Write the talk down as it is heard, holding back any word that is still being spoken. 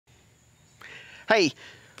Hey,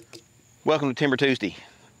 welcome to Timber Tuesday.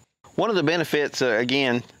 One of the benefits,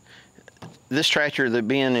 again, this tractor, the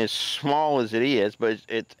being as small as it is, but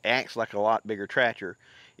it acts like a lot bigger tractor,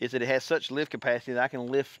 is that it has such lift capacity that I can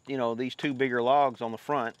lift, you know, these two bigger logs on the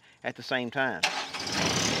front at the same time.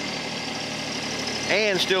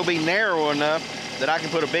 And still be narrow enough that I can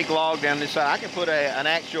put a big log down this side. I can put an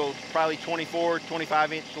actual probably 24,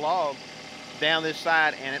 25 inch log down this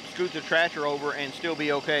side and it scoot the tractor over and still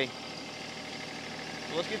be okay.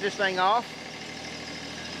 So let's get this thing off.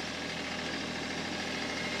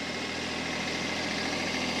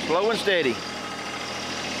 Slow and steady.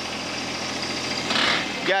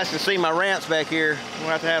 You guys can see my ramps back here. We're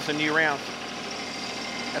gonna have to have some new ramps.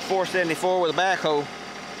 That's 474 with a backhoe.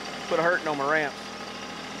 Put a hurting on my ramps.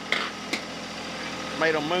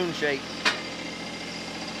 Made them moon shape.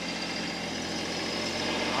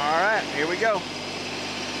 All right, here we go.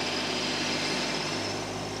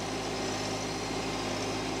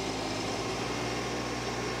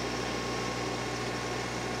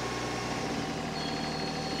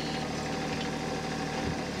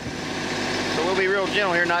 So we'll be real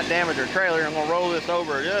gentle here, not damage our trailer. I'm gonna roll this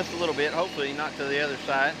over just a little bit, hopefully not to the other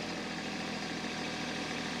side.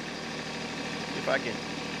 See if I can.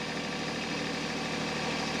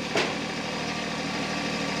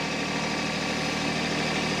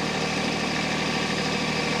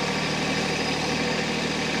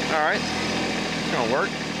 All right, it's gonna work.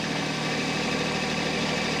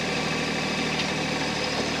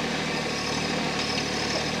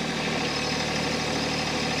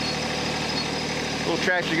 Little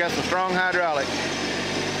tractor got some strong hydraulics.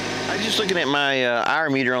 I was just looking at my hour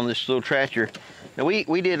meter on this little tractor. Now we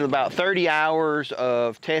did about 30 hours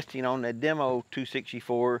of testing on the demo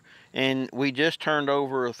 264, and we just turned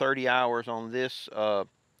over 30 hours on this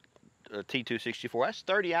T264. That's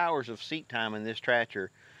 30 hours of seat time in this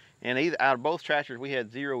tractor. And out of both tractors, we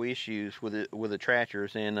had zero issues with the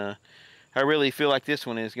tractors, and I really feel like this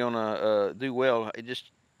one is gonna do well. It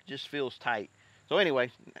just feels tight. So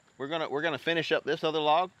anyway, we're gonna finish up this other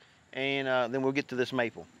log, and then we'll get to this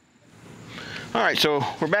maple. All right, so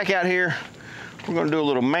we're back out here. We're gonna do a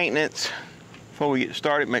little maintenance before we get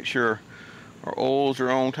started. Make sure our oils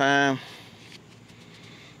are on time.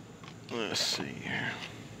 Let's see here.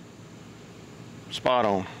 Spot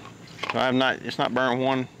on. It's not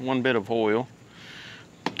burning one bit of oil.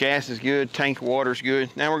 Gas is good, tank of water's good.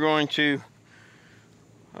 Now we're going to,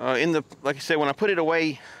 like I said, when I put it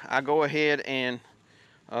away, I go ahead and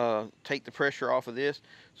take the pressure off of this.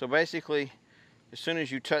 So basically, as soon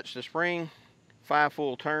as you touch the spring, 5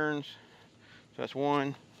 full turns. So that's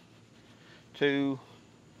 1, 2,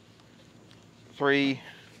 3,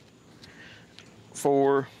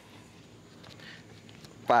 4,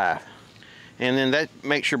 5. And then that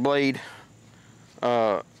makes your blade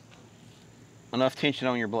enough tension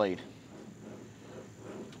on your blade.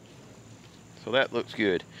 So that looks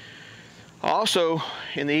good. Also,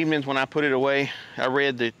 in the evenings when I put it away, I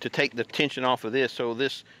read to take the tension off of this, so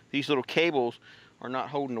these little cables are not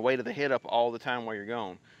holding the weight of the head up all the time while you're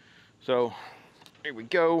gone. So here we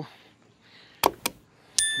go.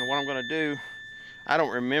 Now what I'm gonna do, I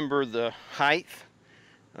don't remember the height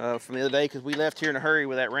from the other day because we left here in a hurry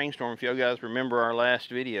with that rainstorm, if you guys remember our last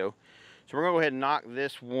video. So we're gonna go ahead and knock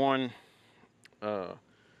this one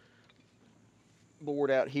board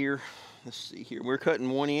out here. Let's see here, we're cutting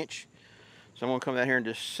 1 inch. So I'm gonna come down here and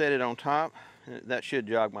just set it on top. That should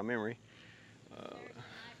jog my memory.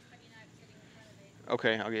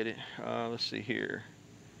 Okay, I'll get it. Let's see here.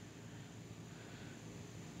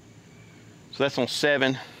 So that's on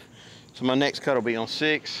 7. So my next cut will be on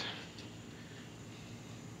 6.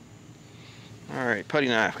 All right, putty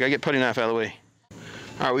knife. Gotta get putty knife out of the way.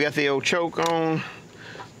 All right, we got the old choke on.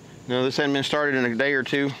 Now this hadn't been started in a day or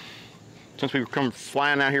two since we've come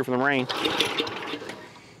flying out here from the rain.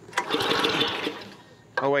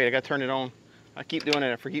 Oh wait, I gotta turn it on. I keep doing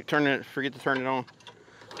it. I forget to turn it on.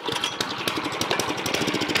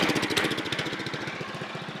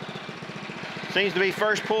 Seems to be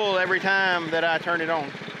first pull every time that I turn it on.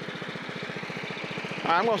 All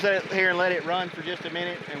right, I'm gonna set it here and let it run for just a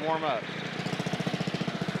minute and warm up.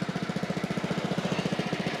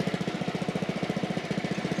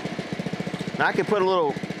 Now I could put a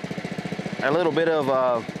little bit of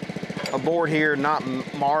a board here, not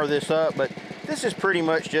mar this up, but this is pretty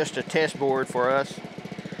much just a test board for us.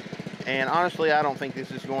 And honestly, I don't think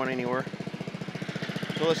this is going anywhere.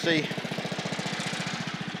 So let's see.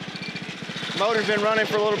 Motor's been running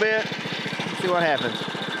for a little bit. Let's see what happens.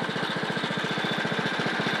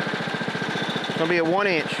 It's gonna be a 1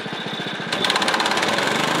 inch.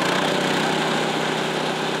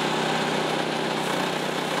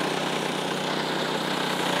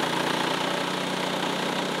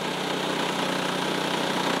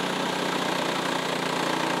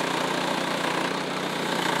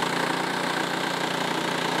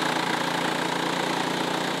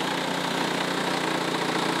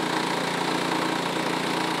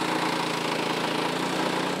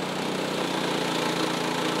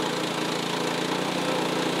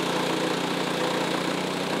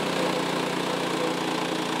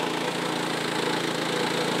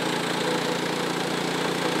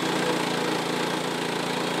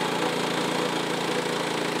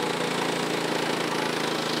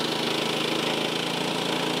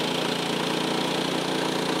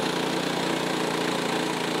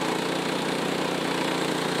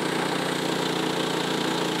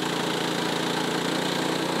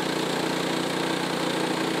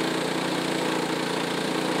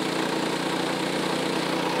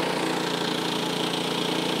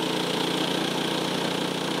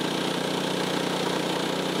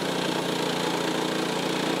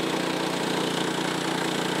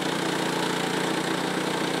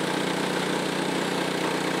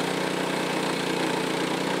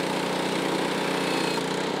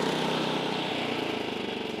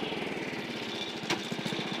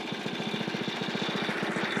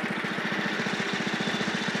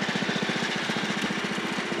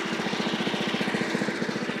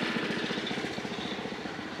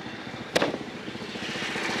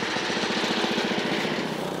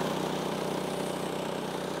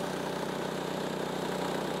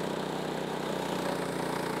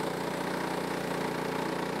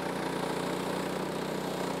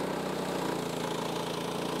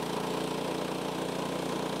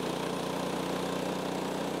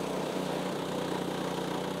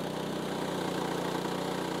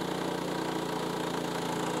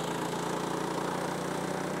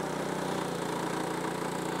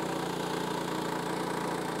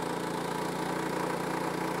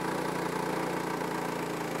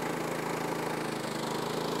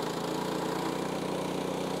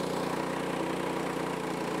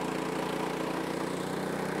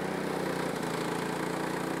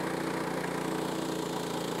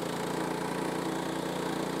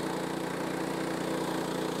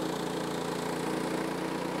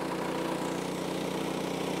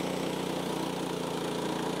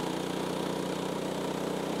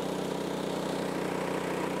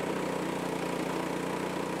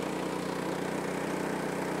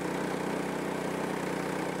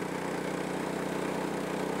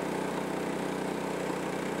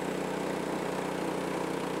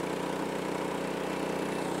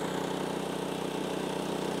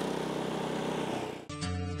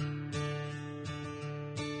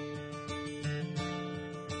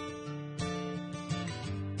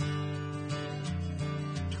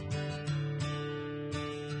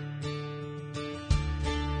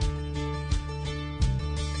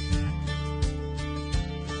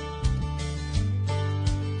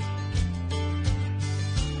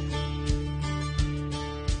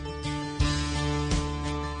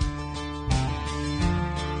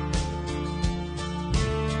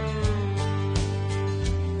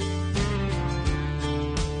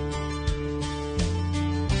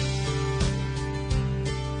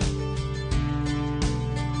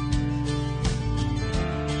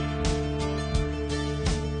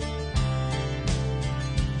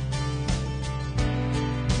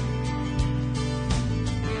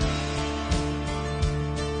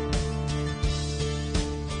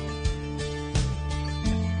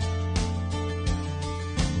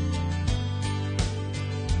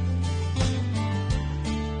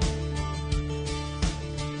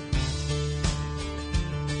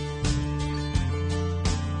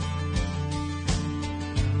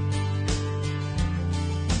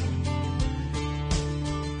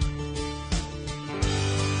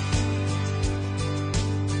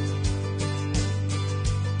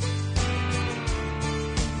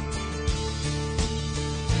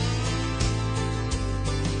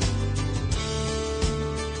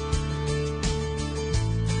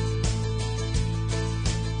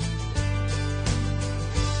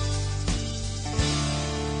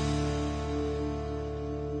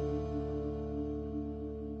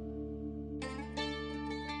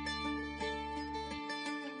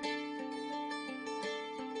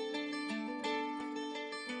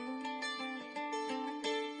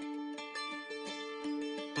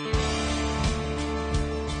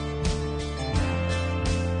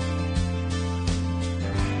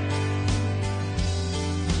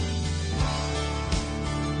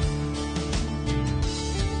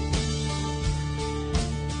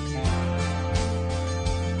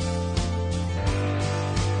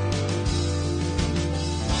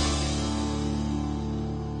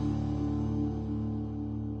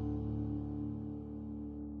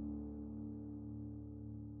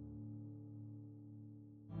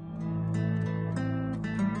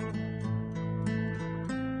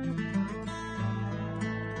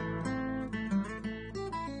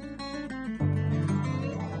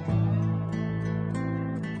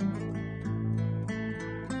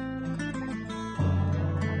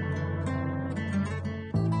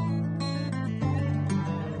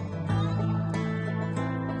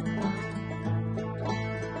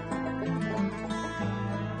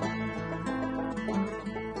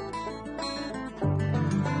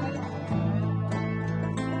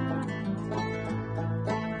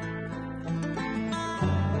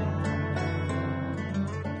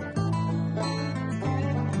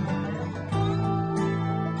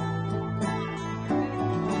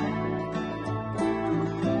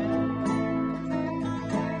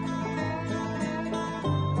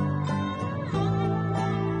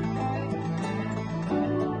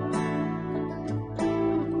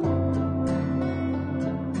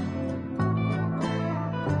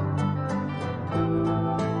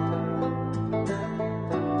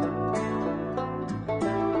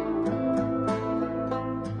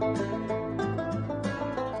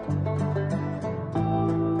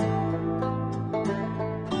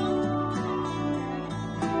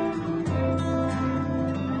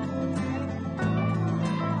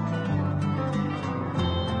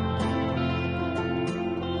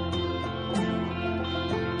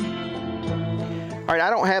 All right, I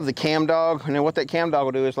don't have the cam dog, and then what that cam dog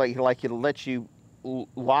will do is like it'll let you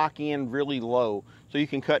lock in really low, so you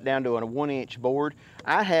can cut down to a 1-inch board.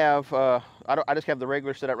 I have I just have the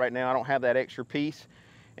regular setup right now. I don't have that extra piece,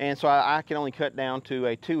 and so I can only cut down to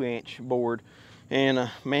a 2-inch board. And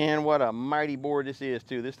man, what a mighty board this is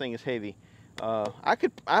too. This thing is heavy.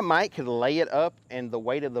 I might could lay it up, and the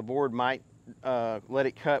weight of the board might let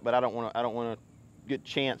it cut, but I don't want to get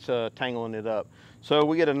chance tangling it up. So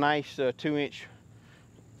we get a nice 2-inch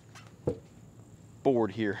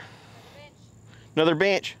board here. Bench. Another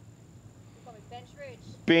bench. You call me bench rich.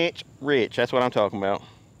 Bench rich. That's what I'm talking about.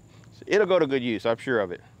 It'll go to good use. I'm sure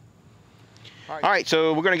of it. All right,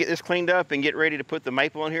 so we're going to get this cleaned up and get ready to put the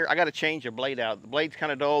maple in here. I got to change the blade out. The blade's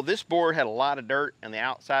kind of dull. This board had a lot of dirt on the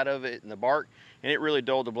outside of it and the bark, and it really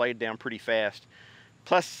dulled the blade down pretty fast.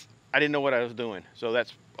 Plus, I didn't know what I was doing, so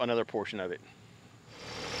that's another portion of it.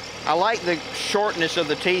 I like the shortness of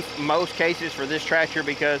the teeth in most cases for this tractor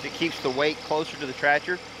because it keeps the weight closer to the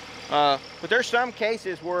tractor. But there's some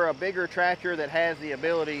cases where a bigger tractor that has the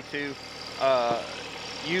ability to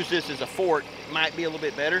use this as a fork might be a little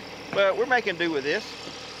bit better, but we're making do with this.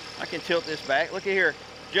 I can tilt this back. Look at here,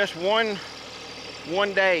 just one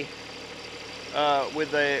day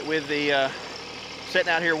with the sitting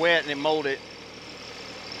out here wet and it molded.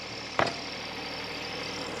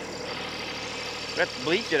 Let's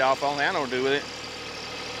bleach it off on there. I don't know what to do with it.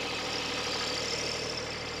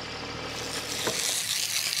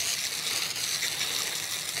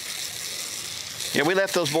 Yeah, we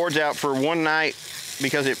left those boards out for one night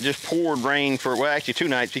because it just poured rain for, well, actually 2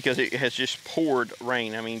 nights because it has just poured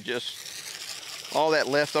rain. I mean, just all that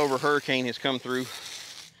leftover hurricane has come through.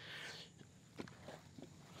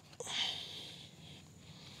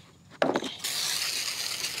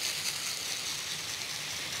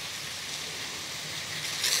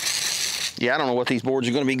 Yeah, I don't know what these boards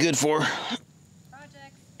are going to be good for.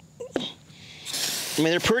 Projects. I mean,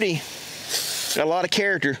 they're pretty. Got a lot of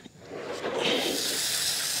character.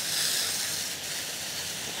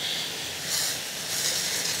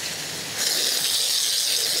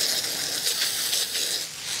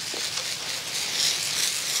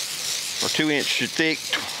 Or 2-inch thick,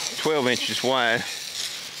 12 inches wide.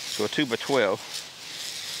 So a 2 by 12.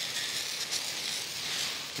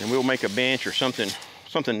 And we'll make a bench or something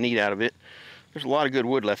neat out of it. There's a lot of good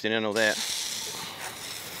wood left in it, I know that.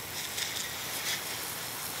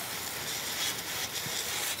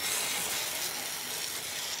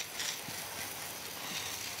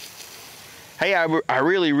 Hey, I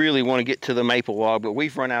really want to get to the maple log, but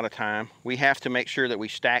we've run out of time. We have to make sure that we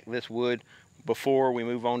stack this wood before we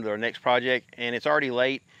move on to our next project, and it's already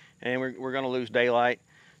late, and we're going to lose daylight.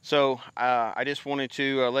 So I just wanted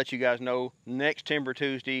to let you guys know, next Timber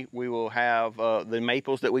Tuesday, we will have the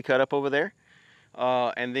maples that we cut up over there.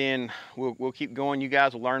 And then we'll keep going. You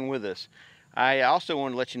guys will learn with us. I also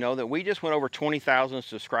want to let you know that we just went over 20,000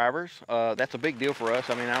 subscribers. That's a big deal for us.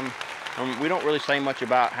 I mean, we don't really say much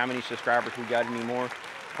about how many subscribers we got anymore,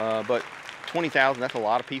 but 20,000, that's a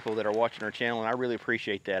lot of people that are watching our channel, and I really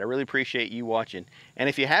appreciate that. I really appreciate you watching. And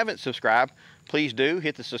if you haven't subscribed, please do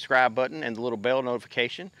hit the subscribe button and the little bell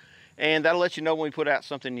notification, and that'll let you know when we put out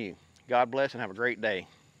something new. God bless and have a great day.